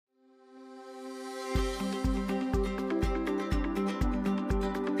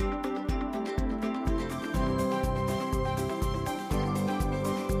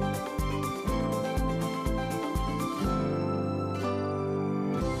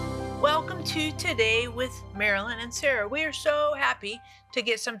welcome to Today with Marilyn and Sarah. We are so happy to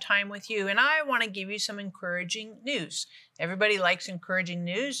get some time with you, and I want to give you some encouraging news. Everybody likes encouraging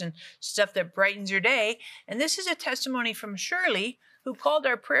news and stuff that brightens your day, and this is a testimony from Shirley, who called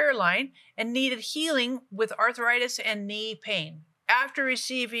our prayer line and needed healing with arthritis and knee pain. After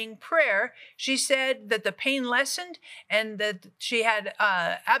receiving prayer, she said that the pain lessened and that she had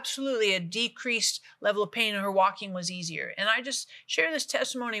absolutely a decreased level of pain and her walking was easier. And I just share this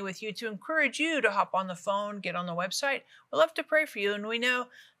testimony with you to encourage you to hop on the phone, get on the website. We'd love to pray for you. And we know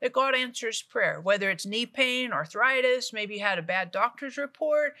that God answers prayer, whether it's knee pain, arthritis, maybe you had a bad doctor's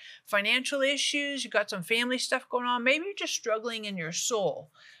report, financial issues, you got some family stuff going on, maybe you're just struggling in your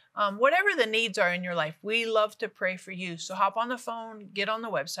soul. Whatever the needs are in your life, we love to pray for you. So hop on the phone, get on the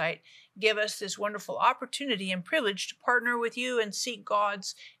website, give us this wonderful opportunity and privilege to partner with you and seek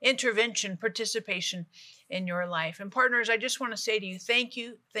God's intervention, participation in your life. And partners, I just want to say to you, thank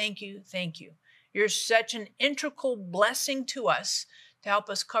you, thank you, thank you. You're such an integral blessing to us to help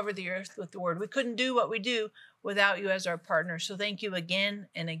us cover the earth with the word. We couldn't do what we do without you as our partner. So thank you again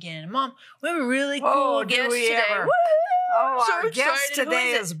and again. Mom, we have a really cool guest today. Woo! Our guest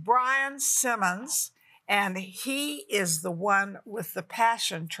today is Brian Simmons, and he is the one with the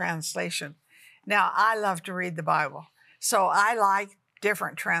Passion Translation. Now, I love to read the Bible, so I like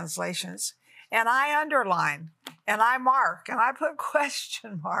different translations, and I underline, and I mark, and I put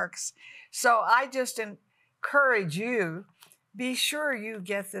question marks. So I just encourage you, be sure you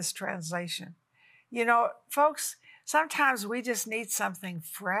get this translation. You know, folks, sometimes we just need something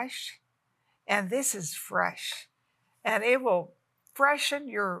fresh, and this is fresh. And it will freshen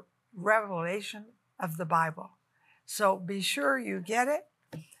your revelation of the Bible. So be sure you get it,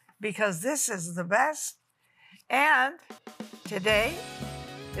 because this is the best. And today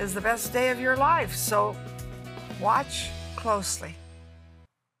is the best day of your life. So watch closely.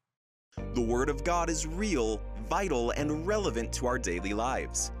 The Word of God is real, vital, and relevant to our daily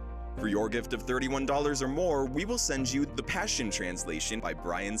lives. For your gift of $31 or more, we will send you The Passion Translation by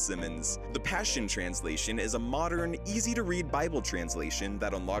Brian Simmons. The Passion Translation is a modern, easy-to-read Bible translation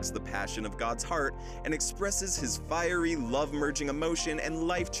that unlocks the passion of God's heart and expresses His fiery, love-merging emotion and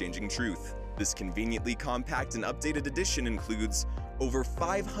life-changing truth. This conveniently compact and updated edition includes over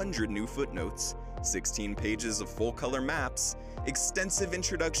 500 new footnotes, 16 pages of full-color maps, extensive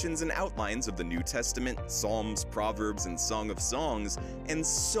introductions and outlines of the New Testament, Psalms, Proverbs, and Song of Songs, and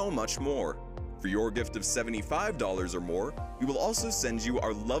so much more. For your gift of $75 or more, we will also send you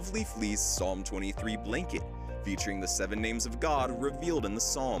our lovely fleece Psalm 23 blanket, featuring the 7 names of God revealed in the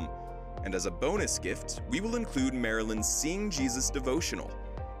psalm. And as a bonus gift, we will include Marilyn's Seeing Jesus devotional.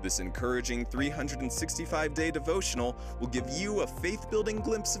 This encouraging 365-day devotional will give you a faith-building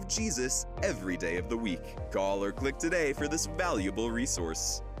glimpse of Jesus every day of the week. Call or click today for this valuable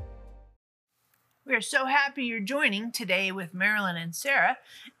resource. We are so happy you're joining Today with Marilyn and Sarah,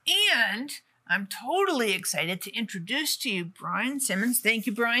 and I'm totally excited to introduce to you Brian Simmons. Thank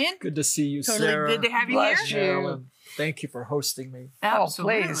you, Brian. Good to see you, Totally Sarah. good to have you Bless here. you. Marilyn, thank you for hosting me.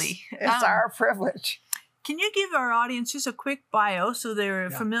 Absolutely. Oh, please. It's our privilege. Can you give our audience just a quick bio so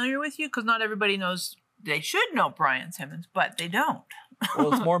they're familiar with you? Because not everybody knows. They should know Brian Simmons, but they don't.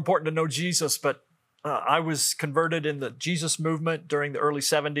 Well, it's more important to know Jesus, but I was converted in the Jesus movement during the early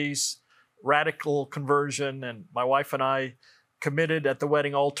 70s, radical conversion, and my wife and I committed at the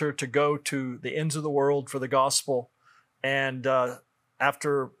wedding altar to go to the ends of the world for the gospel. And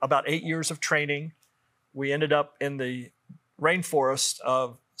after about 8 years of training, we ended up in the rainforest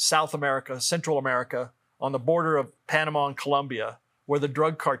of South America, Central America, on the border of Panama and Colombia, where the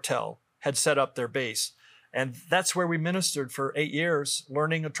drug cartel had set up their base. And that's where we ministered for 8 years,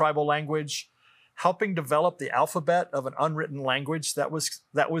 learning a tribal language, helping develop the alphabet of an unwritten language. That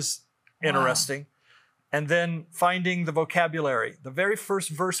was interesting. And then finding the vocabulary. The very first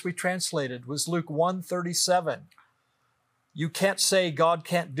verse we translated was Luke 1:37. You can't say God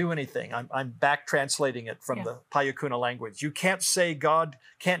can't do anything. I'm back translating it from the Payakuna language. You can't say God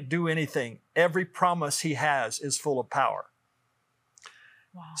can't do anything. Every promise He has is full of power.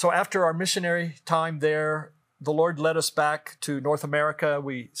 Wow. So after our missionary time there, the Lord led us back to North America.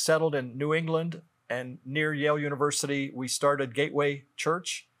 We settled in New England, and near Yale University, we started Gateway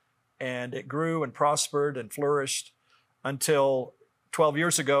Church, and it grew and prospered and flourished until 12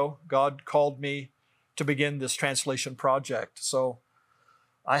 years ago, God called me to begin this translation project. So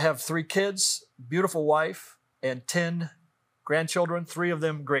I have 3 kids, beautiful wife, and 10 grandchildren, 3 of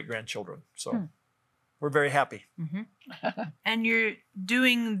them great-grandchildren. So we're very happy. Mm-hmm. And you're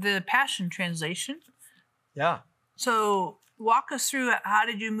doing the Passion Translation. Yeah. So walk us through, how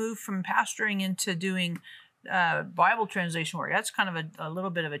did you move from pastoring into doing Bible translation work? That's kind of a little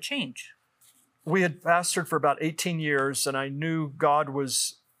bit of a change. we had pastored for about 18 years, and I knew God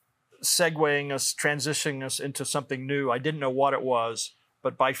was segueing us, transitioning us into something new. I didn't know what it was,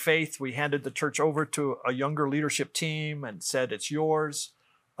 but by faith, we handed the church over to a younger leadership team and said, it's yours.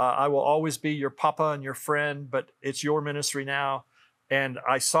 I will always be your papa and your friend, but it's your ministry now. And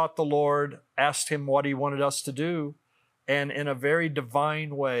I sought the Lord, asked him what he wanted us to do. And in a very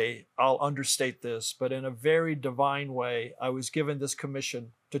divine way, I'll understate this, but in a very divine way, I was given this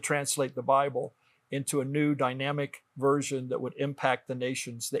commission to translate the Bible into a new dynamic version that would impact the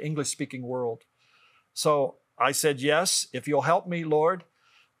nations, the English-speaking world. So I said, yes, if you'll help me, Lord.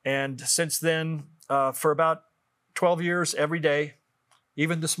 And since then, for about 12 years, every day,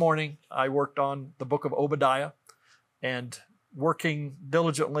 even this morning, I worked on the book of Obadiah and working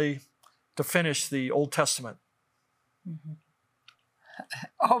diligently to finish the Old Testament. Mm-hmm.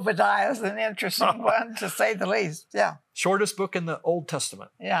 Obadiah is an interesting one, to say the least. Yeah. Shortest book in the Old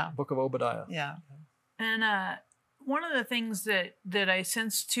Testament. Yeah. Book of Obadiah. Yeah. And one of the things that I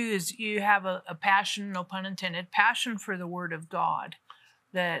sense too is you have a passion, no pun intended, passion for the Word of God.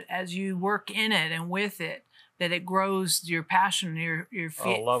 That as you work in it and with it, that it grows your passion, your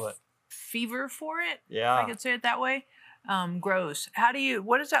love it. Fever for it. Yeah. If I could say it that way, grows.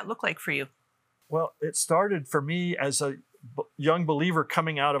 What does that look like for you? Well, it started for me as a young believer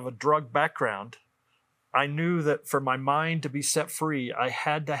coming out of a drug background. I knew that for my mind to be set free, I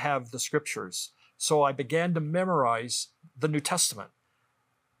had to have the scriptures. So I began to memorize the New Testament.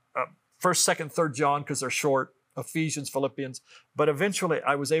 1st, 2nd, 3rd John, because they're short, Ephesians, Philippians. But eventually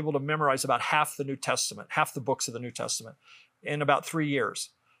I was able to memorize about half the New Testament, half the books of the New Testament in about 3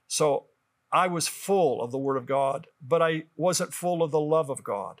 years. So I was full of the Word of God, but I wasn't full of the love of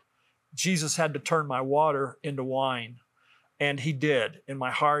God. Jesus had to turn my water into wine. And he did in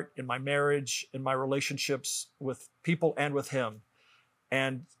my heart, in my marriage, in my relationships with people and with him.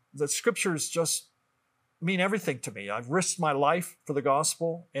 And the scriptures just mean everything to me. I've risked my life for the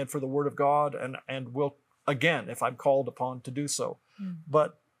gospel and for the Word of God, and will again if I'm called upon to do so. Mm.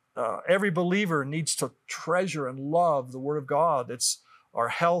 But every believer needs to treasure and love the Word of God. It's our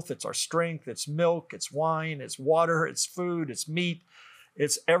health, it's our strength, it's milk, it's wine, it's water, it's food, it's meat.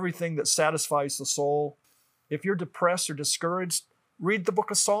 It's everything that satisfies the soul. If you're depressed or discouraged, read the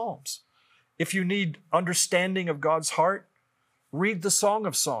book of Psalms. If you need understanding of God's heart, read the Song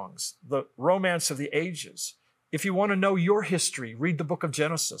of Songs, the romance of the ages. If you want to know your history, read the book of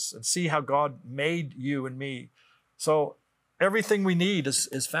Genesis and see how God made you and me. So everything we need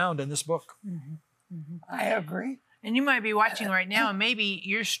is found in this book. Mm-hmm. Mm-hmm. I agree. And you might be watching right now, and maybe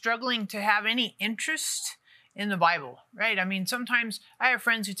you're struggling to have any interest in the Bible, right? I mean, sometimes I have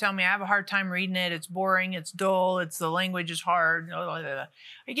friends who tell me I have a hard time reading it. It's boring. It's dull. The language is hard. I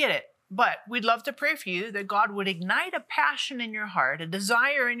get it. But we'd love to pray for you that God would ignite a passion in your heart, a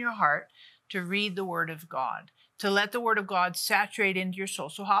desire in your heart to read the Word of God, to let the Word of God saturate into your soul.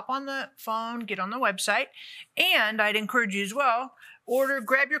 So hop on the phone, get on the website, and I'd encourage you as well,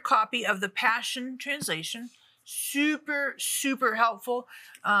 grab your copy of the Passion Translation. Super, super helpful.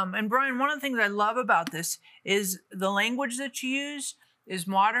 And Brian, one of the things I love about this is the language that you use is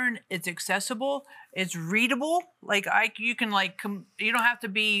modern, it's accessible, it's readable. You don't have to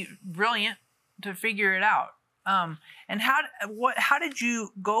be brilliant to figure it out. And how did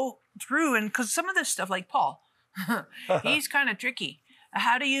you go through? And because some of this stuff, like Paul, he's kind of tricky.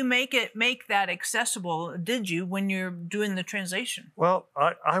 How do you make that accessible? Did you when you're doing the translation? Well,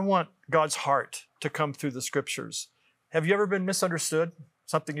 I want God's heart to come through the scriptures. Have you ever been misunderstood?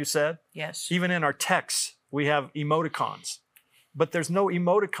 Something you said? Yes. Even in our texts, we have emoticons, but there's no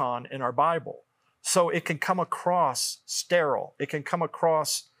emoticon in our Bible. So it can come across sterile. It can come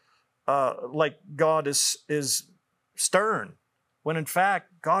across like God is stern, when in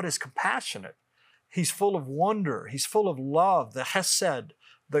fact, God is compassionate. He's full of wonder. He's full of love, the hesed,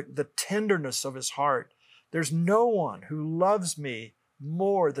 the tenderness of his heart. There's no one who loves me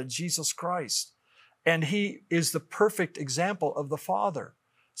more than Jesus Christ. And he is the perfect example of the Father.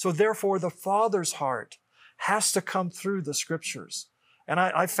 So therefore, the Father's heart has to come through the scriptures. And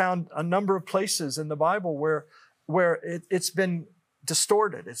I found a number of places in the Bible where it's been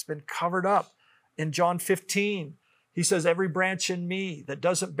distorted. It's been covered up. In John 15, he says, every branch in me that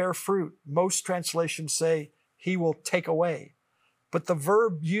doesn't bear fruit, most translations say, he will take away. But the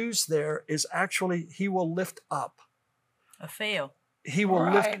verb used there is actually, he will lift up. A fail. He will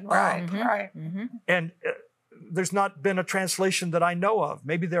lift up. Right. Mm-hmm. And there's not been a translation that I know of.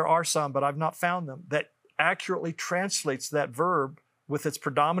 Maybe there are some, but I've not found them, that accurately translates that verb with its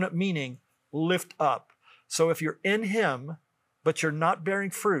predominant meaning, lift up. So if you're in him, but you're not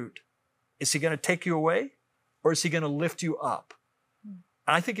bearing fruit, is he going to take you away? Or is he going to lift you up?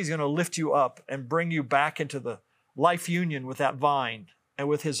 I think he's going to lift you up and bring you back into the life union with that vine and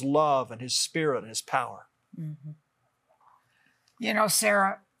with his love and his spirit and his power. Mm-hmm. You know,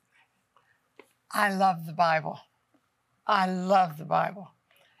 Sarah, I love the Bible. I love the Bible.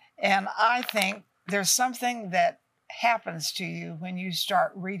 And I think there's something that happens to you when you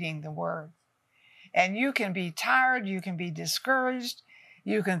start reading the Word. And you can be tired, you can be discouraged,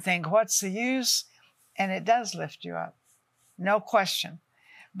 you can think, what's the use? And it does lift you up, no question.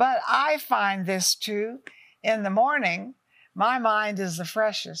 But I find this too, in the morning, my mind is the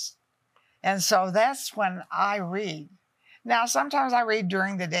freshest. And so that's when I read. Now, sometimes I read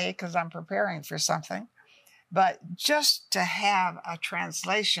during the day because I'm preparing for something, but just to have a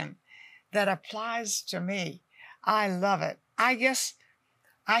translation that applies to me, I love it. I guess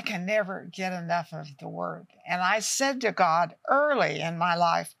I can never get enough of the Word. And I said to God early in my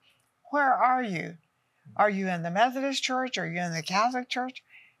life, where are you? Are you in the Methodist Church? Are you in the Catholic Church?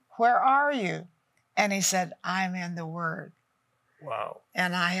 Where are you? And he said, I'm in the Word. Wow.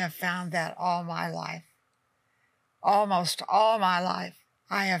 And I have found that all my life. Almost all my life,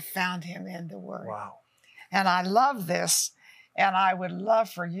 I have found him in the Word. Wow. And I love this. And I would love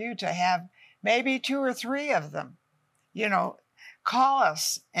for you to have maybe 2 or 3 of them. You know, call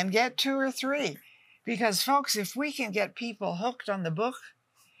us and get 2 or 3. Because, folks, if we can get people hooked on the book,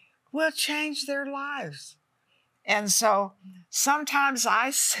 we'll change their lives. And so sometimes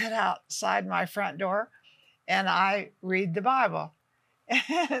I sit outside my front door and I read the Bible.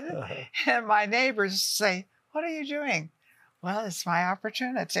 And my neighbors say, what are you doing? Well, it's my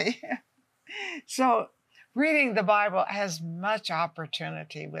opportunity. So reading the Bible has much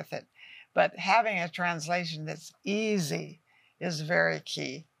opportunity with it, but having a translation that's easy is very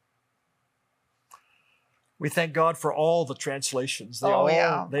key. We thank God for all the translations. They all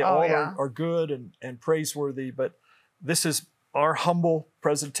are good and praiseworthy, but this is our humble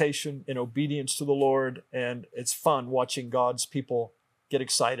presentation in obedience to the Lord, and it's fun watching God's people get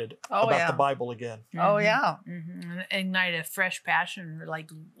excited about the Bible again. Oh, yeah. Mm-hmm. Ignite a fresh passion,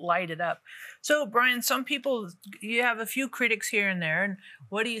 like light it up. So, Brian, some people, you have a few critics here and there, and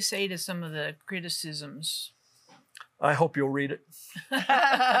what do you say to some of the criticisms? I hope you'll read it.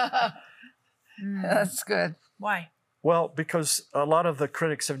 That's good. Why? Well, because a lot of the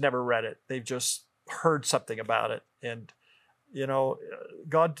critics have never read it. They've just heard something about it. And, you know,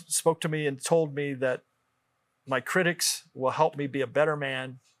 God spoke to me and told me that my critics will help me be a better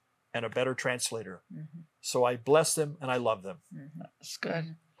man and a better translator. Mm-hmm. So I bless them and I love them. Mm-hmm. That's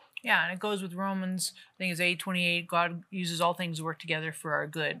good. Yeah, and it goes with Romans, I think it's 8:28. God uses all things to work together for our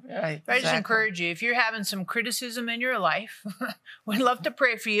good. Right, I just encourage you, if you're having some criticism in your life, we'd love to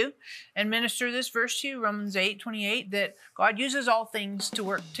pray for you and minister this verse to you, Romans 8:28, that God uses all things to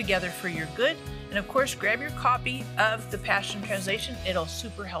work together for your good. And of course, grab your copy of the Passion Translation. It'll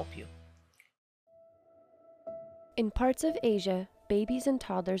super help you. In parts of Asia, babies and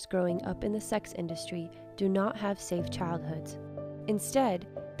toddlers growing up in the sex industry do not have safe childhoods. Instead,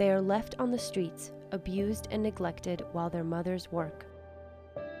 they are left on the streets, abused and neglected while their mothers work.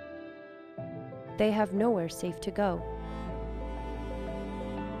 They have nowhere safe to go.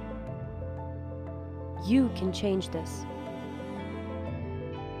 You can change this.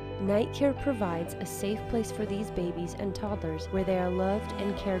 Night Care provides a safe place for these babies and toddlers where they are loved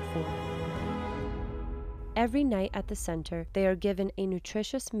and cared for. Every night at the center, they are given a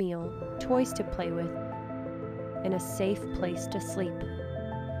nutritious meal, toys to play with, and a safe place to sleep.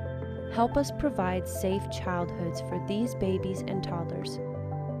 Help us provide safe childhoods for these babies and toddlers.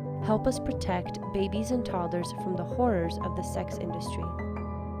 Help us protect babies and toddlers from the horrors of the sex industry.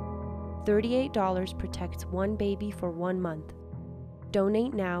 $38 protects one baby for 1 month.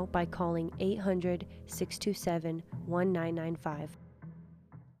 Donate now by calling 800-627-1995.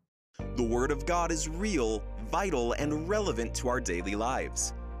 The Word of God is real, vital, and relevant to our daily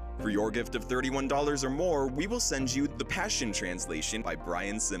lives. For your gift of $31 or more, we will send you the Passion Translation by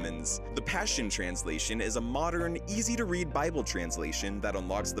Brian Simmons. The Passion Translation is a modern, easy-to-read Bible translation that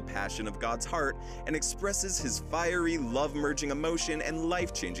unlocks the passion of God's heart and expresses His fiery, love-merging emotion and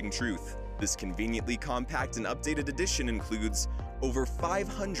life-changing truth. This conveniently compact and updated edition includes over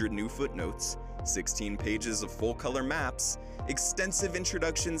 500 new footnotes, 16 pages of full-color maps, extensive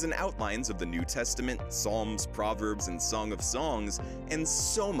introductions and outlines of the New Testament, Psalms, Proverbs, and Song of Songs, and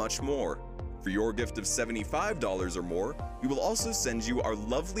so much more. For your gift of $75 or more, we will also send you our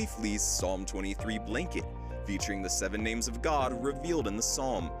lovely fleece Psalm 23 blanket, featuring the 7 names of God revealed in the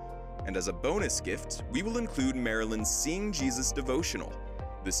psalm. And as a bonus gift, we will include Marilyn's Seeing Jesus devotional.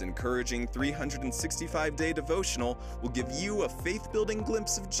 This encouraging 365-day devotional will give you a faith-building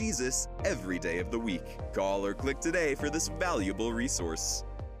glimpse of Jesus every day of the week. Call or click today for this valuable resource.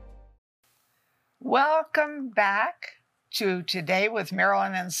 Welcome back to Today with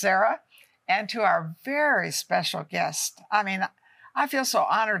Marilyn and Sarah, and to our very special guest. I feel so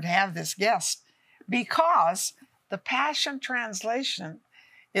honored to have this guest because the Passion Translation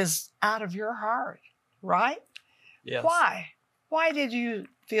is out of your heart, right? Yes. Why? Why did you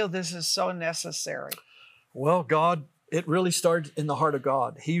feel this is so necessary? Well, God, it really started in the heart of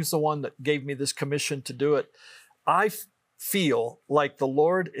God. He's the one that gave me this commission to do it. I feel like the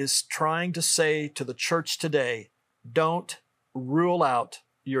Lord is trying to say to the church today, don't rule out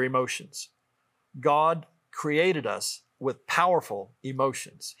your emotions. God created us with powerful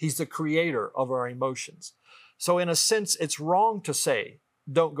emotions. He's the creator of our emotions. So in a sense, it's wrong to say,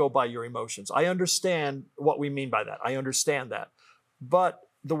 don't go by your emotions. I understand what we mean by that. I understand that. But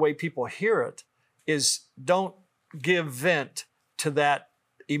the way people hear it is don't give vent to that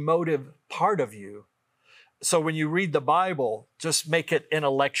emotive part of you. So when you read the Bible, just make it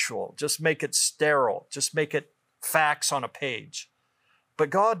intellectual, just make it sterile, just make it facts on a page.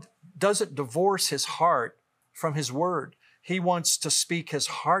 But God doesn't divorce his heart from his word. He wants to speak his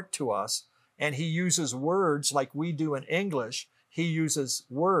heart to us, and he uses words like we do in English. He uses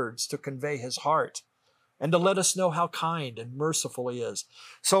words to convey his heart and to let us know how kind and merciful he is.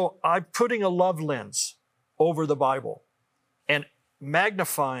 So I'm putting a love lens over the Bible and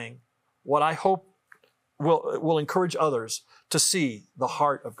magnifying what I hope will encourage others to see the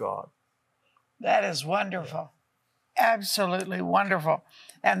heart of God. That is wonderful. Absolutely wonderful.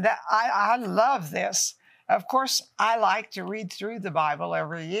 And I love this. Of course, I like to read through the Bible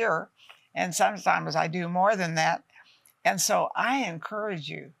every year, and sometimes I do more than that. And so I encourage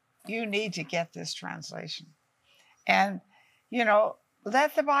you, you need to get this translation. And,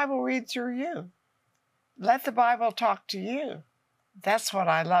 let the Bible read through you. Let the Bible talk to you. That's what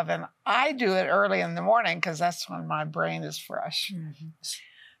I love. And I do it early in the morning because that's when my brain is fresh. Mm-hmm.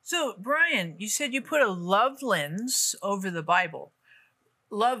 So, Brian, you said you put a love lens over the Bible.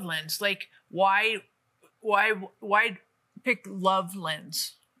 Love lens, like why pick love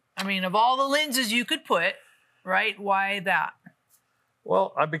lens? Of all the lenses you could put, right? Why that?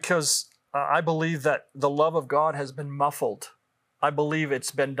 Well, because I believe that the love of God has been muffled. I believe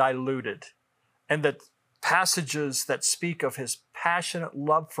it's been diluted, and that passages that speak of his passionate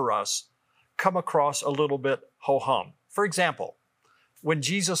love for us come across a little bit ho-hum. For example, when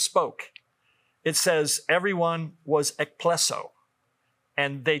Jesus spoke, it says everyone was ekplesso,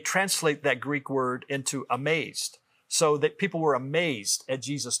 and they translate that Greek word into amazed, so that people were amazed at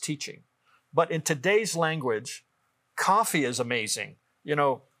Jesus' teaching. But in today's language, coffee is amazing.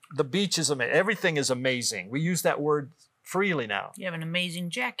 The beach is amazing. Everything is amazing. We use that word freely now. You have an amazing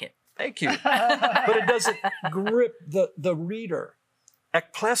jacket. Thank you. But it doesn't grip the reader.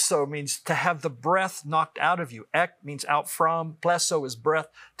 Ekplesso means to have the breath knocked out of you. Ek means out from. Plesso is breath.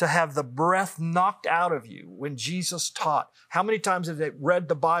 To have the breath knocked out of you. When Jesus taught, how many times have they read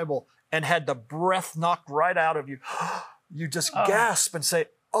the Bible and had the breath knocked right out of you? You just gasp and say,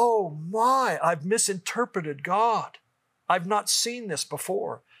 oh my, I've misinterpreted God. I've not seen this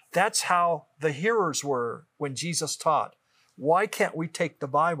before. That's how the hearers were when Jesus taught. Why can't we take the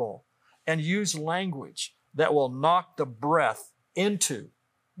Bible and use language that will knock the breath into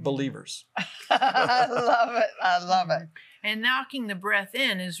believers? I love it. I love it. And knocking the breath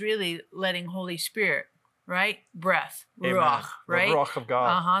in is really letting Holy Spirit, right? Breath, Amen. ruach, right? The ruach of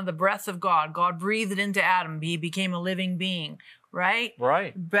God. The breath of God. God breathed it into Adam. He became a living being, right?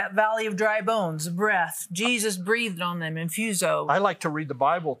 Right. Valley of dry bones, breath. Jesus breathed on them, infuso. I like to read the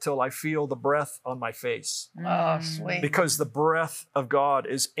Bible till I feel the breath on my face. Oh, sweet. Because the breath of God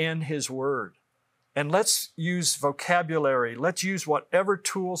is in his word. And let's use vocabulary. Let's use whatever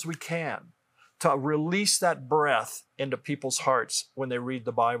tools we can to release that breath into people's hearts when they read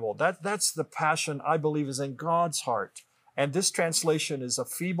the Bible. That's the passion I believe is in God's heart. And this translation is a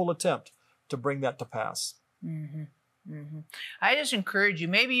feeble attempt to bring that to pass. Mm-hmm. Mm-hmm. I just encourage you,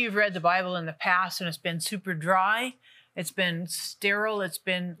 maybe you've read the Bible in the past and it's been super dry, it's been sterile, it's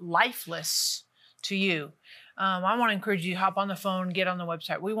been lifeless to you. I want to encourage you to hop on the phone, get on the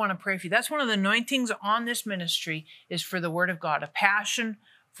website. We want to pray for you. That's one of the anointings on this ministry is for the Word of God, a passion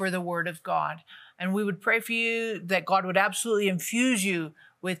for the Word of God. And we would pray for you that God would absolutely infuse you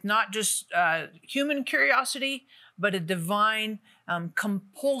with not just human curiosity, but a divine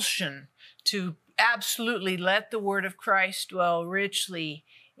compulsion to absolutely let the word of Christ dwell richly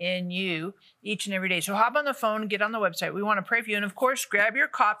in you each and every day. So hop on the phone, get on the website. We want to pray for you. And of course, grab your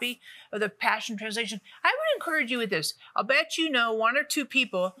copy of the Passion Translation. I would encourage you with this. I'll bet you know one or two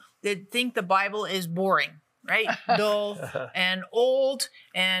people that think the Bible is boring, right? Dull and old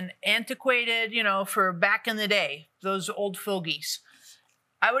and antiquated, for back in the day, those old fogies.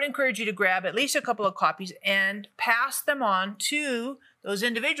 I would encourage you to grab at least a couple of copies and pass them on to those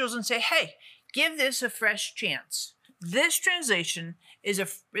individuals and say, hey, give this a fresh chance. This translation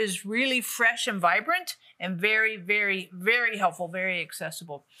is really fresh and vibrant and very, very, very helpful, very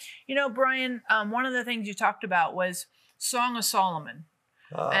accessible. Brian, one of the things you talked about was Song of Solomon.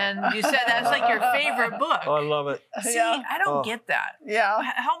 And you said that's like your favorite book. Oh, I love it. See, I don't get that. Yeah.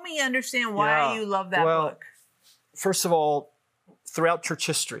 Help me understand why you love that book. First of all, throughout church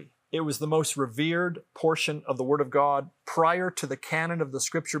history, it was the most revered portion of the Word of God prior to the canon of the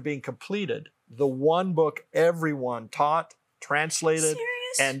Scripture being completed. The one book everyone taught, translated,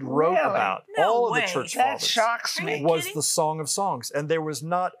 and wrote about. All of the church fathers. That shocks me. Was the Song of Songs. And there was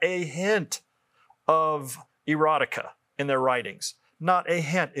not a hint of erotica in their writings. Not a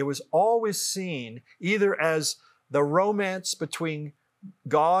hint. It was always seen either as the romance between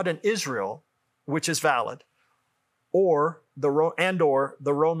God and Israel, which is valid, or the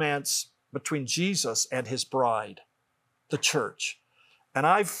romance between Jesus and his bride, the church. And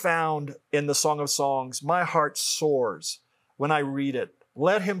I've found in the Song of Songs, my heart soars when I read it.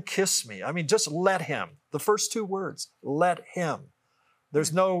 Let him kiss me. I mean, just let him. The first two words, let him.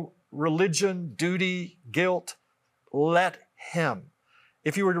 There's no religion, duty, guilt. Let him.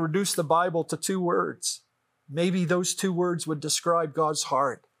 If you were to reduce the Bible to two words, maybe those two words would describe God's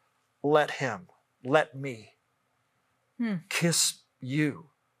heart. Let him. Let me. Kiss you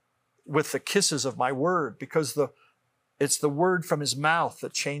with the kisses of my word, because it's the word from his mouth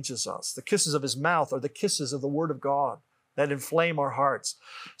that changes us. The kisses of his mouth are the kisses of the word of God that inflame our hearts.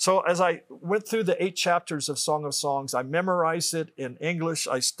 So as I went through the 8 chapters of Song of Songs, I memorized it in English.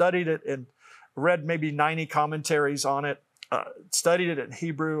 I studied it and read maybe 90 commentaries on it, studied it in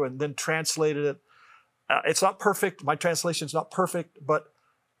Hebrew, and then translated it. It's not perfect. My translation is not perfect, but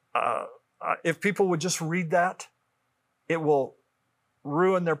if people would just read that, it will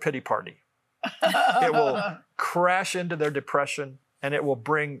ruin their pity party. It will crash into their depression, and it will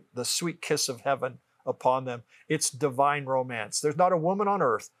bring the sweet kiss of heaven upon them. It's divine romance. There's not a woman on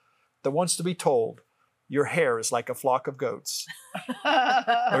earth that wants to be told your hair is like a flock of goats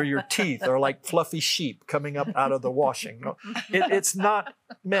or your teeth are like fluffy sheep coming up out of the washing. No, it's not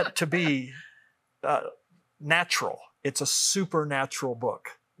meant to be natural. It's a supernatural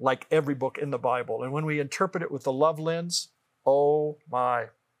book, like every book in the Bible. And when we interpret it with the love lens, oh my,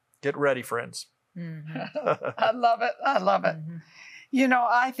 get ready, friends. I love it. I love it.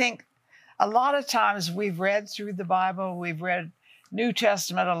 I think a lot of times we've read through the Bible, we've read New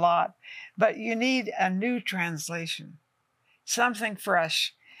Testament a lot, but you need a new translation, something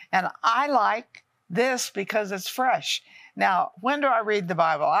fresh. And I like this because it's fresh. Now, when do I read the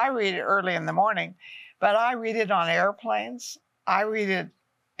Bible? I read it early in the morning, but I read it on airplanes. I read it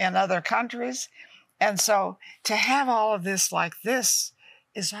in other countries. And so to have all of this like this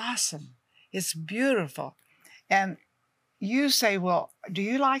is awesome. It's beautiful. And you say, well, do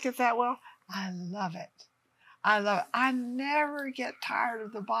you like it that well? I love it. I love it. I never get tired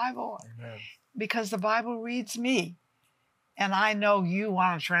of the Bible. Amen. Because the Bible reads me. And I know you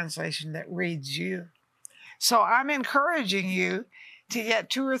want a translation that reads you. So I'm encouraging you to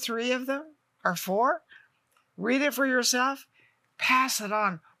get 2 or 3 of them or 4. Read it for yourself. Pass it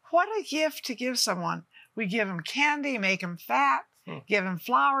on. What a gift to give someone. We give them candy, make them fat, give them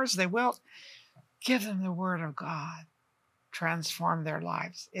flowers, they wilt. Give them the Word of God. Transform their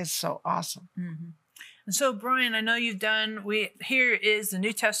lives. It's so awesome. And so, Brian, I know you've done, here is the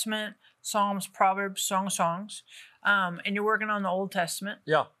New Testament, Psalms, Proverbs, Song of Songs, and you're working on the Old Testament.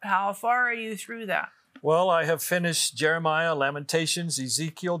 Yeah. How far are you through that? Well, I have finished Jeremiah, Lamentations,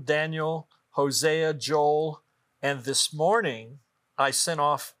 Ezekiel, Daniel, Hosea, Joel, and this morning I sent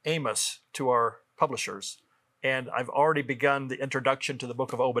off Amos to our publishers, and I've already begun the introduction to the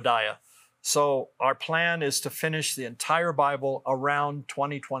book of Obadiah. So our plan is to finish the entire Bible around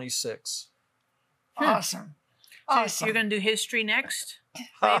 2026. Awesome. So you're going to do history next,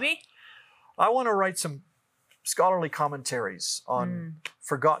 maybe? I want to write some scholarly commentaries on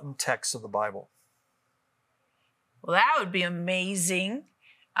forgotten texts of the Bible. Well, that would be amazing.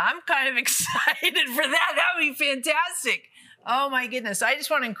 I'm kind of excited for that. That would be fantastic. Oh my goodness. I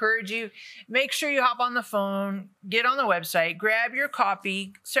just want to encourage you, make sure you hop on the phone, get on the website, grab your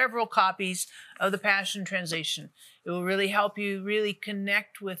copy, several copies of the Passion Translation. It will really help you really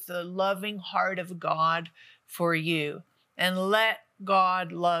connect with the loving heart of God for you. And let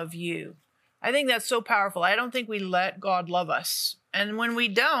God love you. I think that's so powerful. I don't think we let God love us. And when we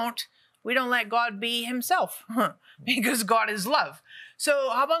don't let God be himself because God is love. So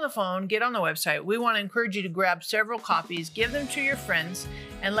hop on the phone, get on the website. We want to encourage you to grab several copies, give them to your friends,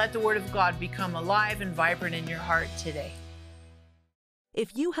 and let the Word of God become alive and vibrant in your heart today.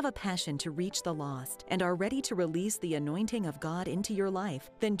 If you have a passion to reach the lost and are ready to release the anointing of God into your life,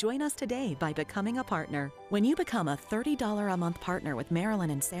 then join us today by becoming a partner. When you become a $30 a month partner with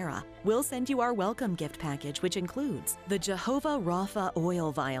Marilyn and Sarah, we'll send you our welcome gift package, which includes the Jehovah Rapha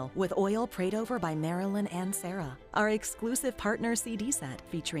oil vial with oil prayed over by Marilyn and Sarah, our exclusive partner CD set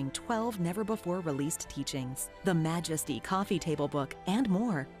featuring 12 never-before-released teachings, the Majesty coffee table book, and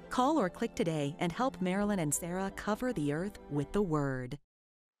more. Call or click today and help Marilyn and Sarah cover the earth with the Word.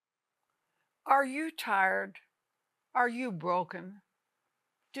 Are you tired? Are you broken?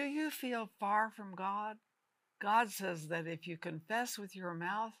 Do you feel far from God? God says that if you confess with your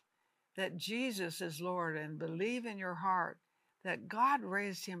mouth that Jesus is Lord and believe in your heart that God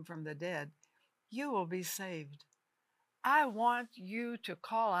raised him from the dead, you will be saved. I want you to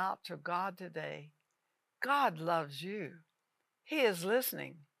call out to God today. God loves you. He is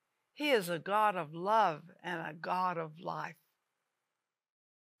listening. He is a God of love and a God of life.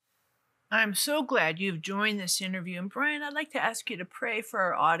 I'm so glad you've joined this interview. And Brian, I'd like to ask you to pray for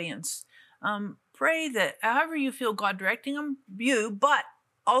our audience. Pray that however you feel God directing you, but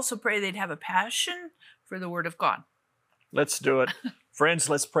also pray they'd have a passion for the Word of God. Let's do it. Friends,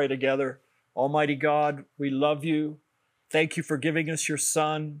 let's pray together. Almighty God, we love you. Thank you for giving us your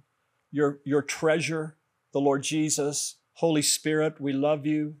Son, your treasure, the Lord Jesus. Holy Spirit, we love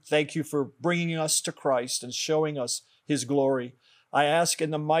you. Thank you for bringing us to Christ and showing us his glory. I ask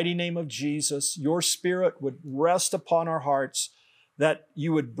in the mighty name of Jesus, your Spirit would rest upon our hearts, that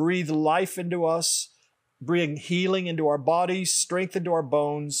you would breathe life into us, bring healing into our bodies, strength into our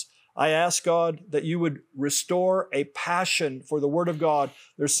bones. I ask, God, that you would restore a passion for the Word of God.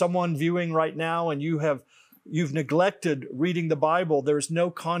 There's someone viewing right now and you've neglected reading the Bible. There's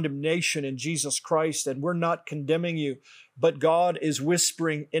no condemnation in Jesus Christ, and we're not condemning you. But God is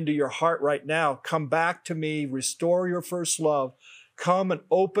whispering into your heart right now, come back to me, restore your first love. Come and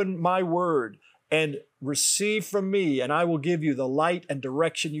open my word and receive from me, and I will give you the light and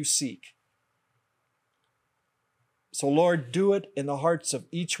direction you seek. So Lord, do it in the hearts of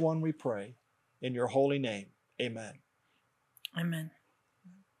each one, we pray. In your holy name, amen. Amen.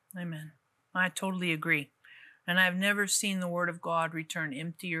 Amen. I totally agree. And I've never seen the Word of God return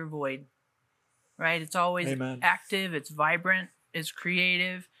empty or void, right? It's always active, it's vibrant, it's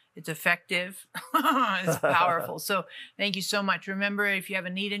creative, it's effective, it's powerful. So thank you so much. Remember, if you have a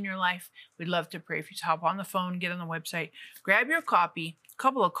need in your life, we'd love to pray for you. So hop on the phone, get on the website, grab your copy, a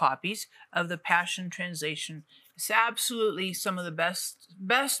couple of copies of the Passion Translation. It's absolutely some of the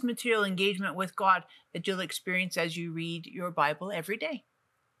best material engagement with God that you'll experience as you read your Bible every day.